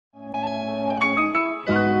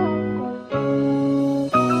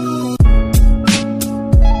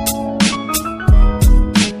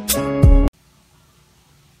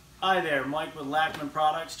with Lackman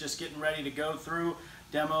Products. Just getting ready to go through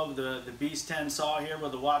demo the Beast 10 saw here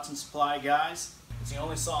with the Watson Supply guys. It's the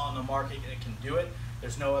only saw on the market that can do it.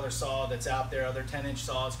 There's no other saw that's out there. Other 10-inch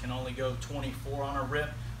saws can only go 24 on a rip,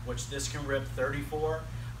 which this can rip 34.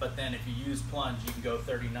 But then if you use plunge, you can go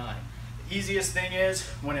 39. The easiest thing is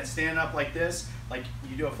when it's standing up like this, like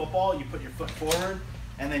you do a football, you put your foot forward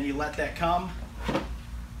and then you let that come.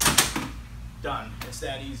 Done. It's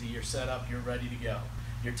that easy. You're set up, you're ready to go.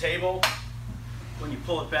 Your table, when you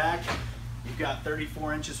pull it back, you've got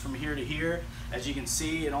 34 inches from here to here. As you can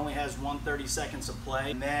see, it only has 1/30 seconds of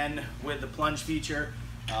play. And then with the plunge feature,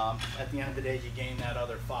 at the end of the day, you gain that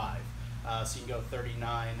other 5. So you can go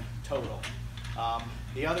 39 total.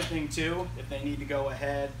 The other thing too, if they need to go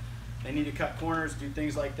ahead, they need to cut corners, do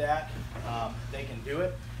things like that, they can do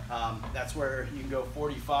it. That's where you can go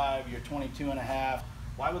 45, you're 22.5.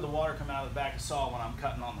 Why would the water come out of the back of the saw when I'm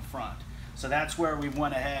cutting on the front? So that's where we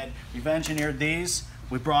went ahead. We've engineered these.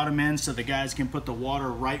 We brought them in so the guys can put the water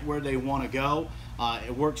right where they want to go.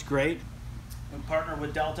 It works great. We partner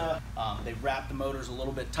with Delta. They've wrapped the motors a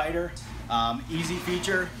little bit tighter. Easy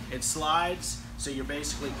feature, it slides. So you're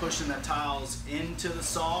basically pushing the tiles into the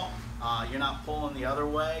saw. You're not pulling the other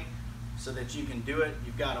way so that you can do it.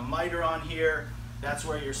 You've got a miter on here. That's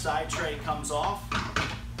where your side tray comes off.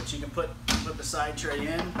 But you can put the side tray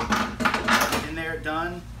in there,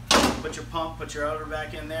 done. Put your pump, put your outer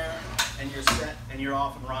back in there, and you're set and you're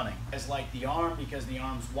off and running. It's like the arm because the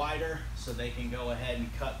arm's wider, so they can go ahead and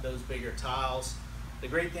cut those bigger tiles. The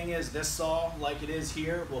great thing is this saw, like it is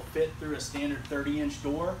here, will fit through a standard 30-inch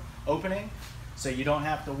door opening, so you don't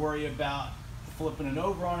have to worry about flipping it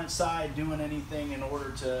over on its side, doing anything in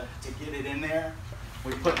order to get it in there.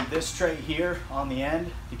 We put this tray here on the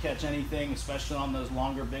end to catch anything, especially on those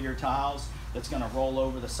longer, bigger tiles, that's gonna roll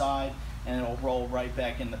over the side and it'll roll right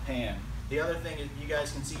back in the pan. The other thing is, you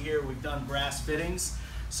guys can see here, we've done brass fittings.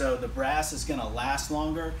 So the brass is gonna last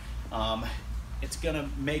longer. It's gonna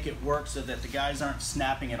make it work so that the guys aren't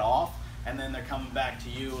snapping it off and then they're coming back to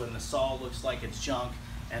you and the saw looks like it's junk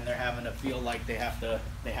and they're having to feel like they have to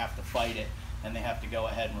fight it and they have to go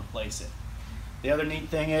ahead and replace it. The other neat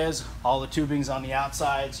thing is all the tubing's on the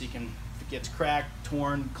outside, so you can, if it gets cracked,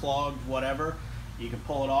 torn, clogged, whatever, you can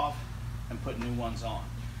pull it off and put new ones on.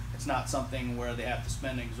 It's not something where they have to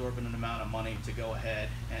spend an exorbitant amount of money to go ahead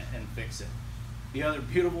and fix it. The other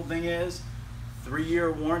beautiful thing is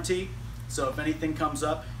 3-year warranty. So if anything comes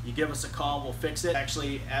up, you give us a call, we'll fix it.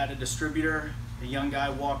 Actually, at a distributor, a young guy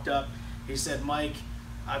walked up. He said, "Mike,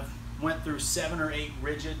 I've went through 7 or 8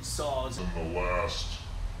 rigid saws in the last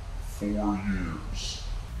 4 years."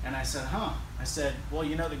 And I said, huh? I said, well,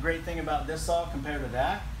 you know the great thing about this saw compared to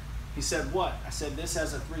that? He said, what? I said, this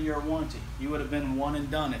has a 3-year warranty. You would have been one and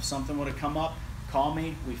done. If something would have come up, call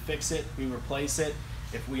me, we fix it, we replace it.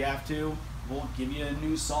 If we have to, we'll give you a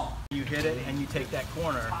new saw. You hit it and you take that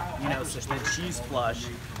corner, you know, so that she's flush,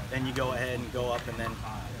 then you go ahead and go up and then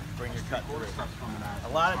bring your cut through.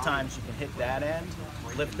 A lot of times you can hit that end,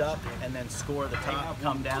 lift up, and then score the top,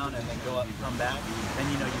 come down, and then go up and come back. Then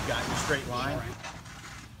you know you've got your straight line.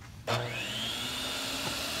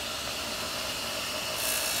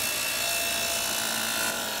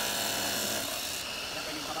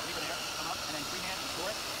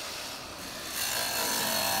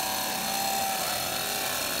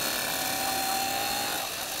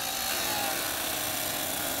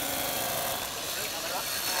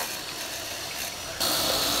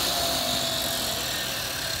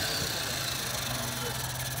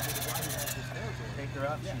 Take her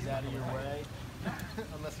up, she's out of your way.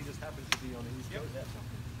 Unless he just happens to be on the East Coast.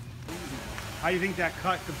 How do you think that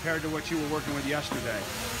cut compared to what you were working with yesterday?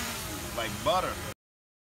 Like butter.